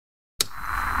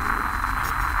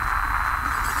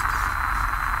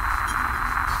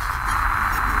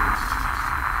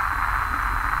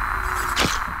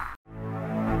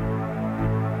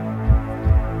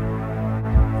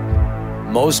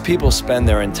Most people spend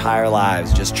their entire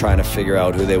lives just trying to figure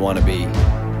out who they want to be.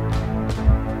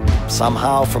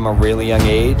 Somehow, from a really young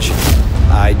age,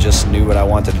 I just knew what I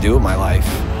wanted to do with my life.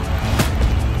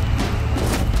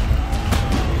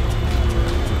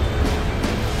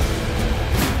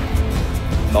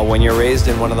 But when you're raised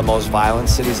in one of the most violent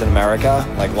cities in America,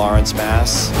 like Lawrence,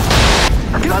 Mass.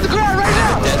 Get on the ground right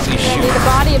now! The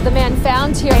body of the man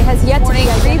found here has yet to be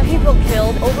identified. 3 people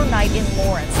killed overnight in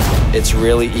Lawrence. It's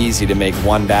really easy to make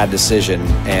one bad decision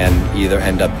and either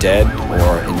end up dead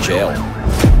or in jail.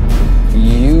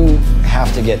 You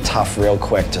have to get tough real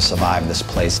quick to survive this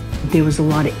place. There was a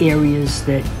lot of areas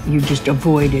that you just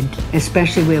avoided,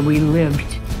 especially where we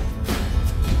lived.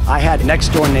 I had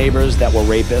next-door neighbors that were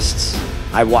rapists.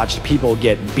 I watched people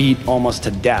get beat almost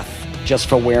to death just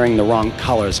for wearing the wrong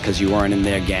colors because you weren't in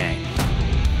their gang.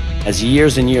 As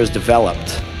years and years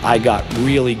developed, I got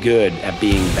really good at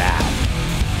being bad.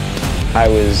 I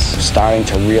was starting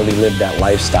to really live that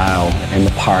lifestyle and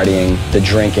the partying, the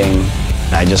drinking.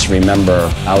 I just remember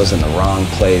I was in the wrong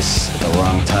place at the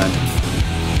wrong time.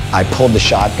 I pulled the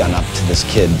shotgun up to this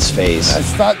kid's face. I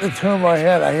started to turn my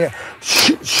head, I hear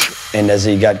shh, shh. And as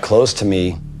he got close to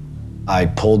me, I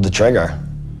pulled the trigger.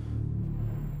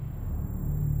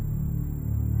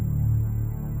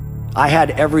 I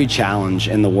had every challenge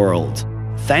in the world.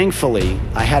 Thankfully,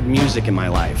 I had music in my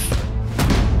life.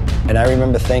 And I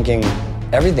remember thinking,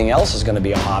 everything else is going to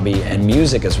be a hobby, and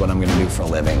music is what I'm going to do for a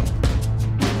living.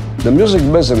 The music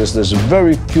business, there's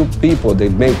very few people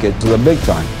that make it to the big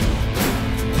time.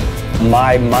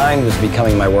 My mind was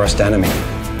becoming my worst enemy.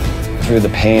 Through the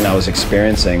pain I was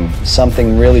experiencing,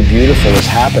 something really beautiful was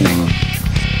happening.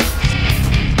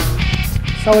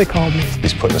 Sully called me.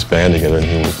 He's putting this band together and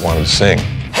he wanted to sing.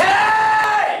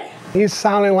 Hey! He's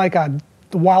sounding like a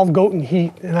wild goat in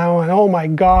heat. And I went, oh my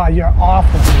God, you're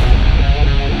awful.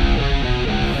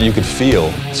 You could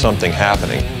feel something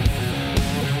happening.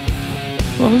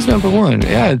 Well, who's number one?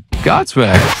 Yeah,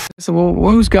 Godsmack. I said, well,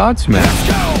 who's Godsmack? Let's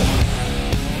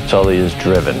go! Sully is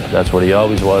driven. That's what he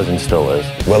always was and still is.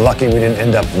 We're lucky we didn't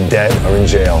end up dead or in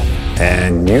jail.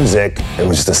 And music, it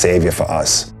was just a savior for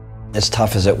us. As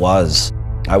tough as it was,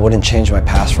 I wouldn't change my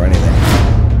past for anything.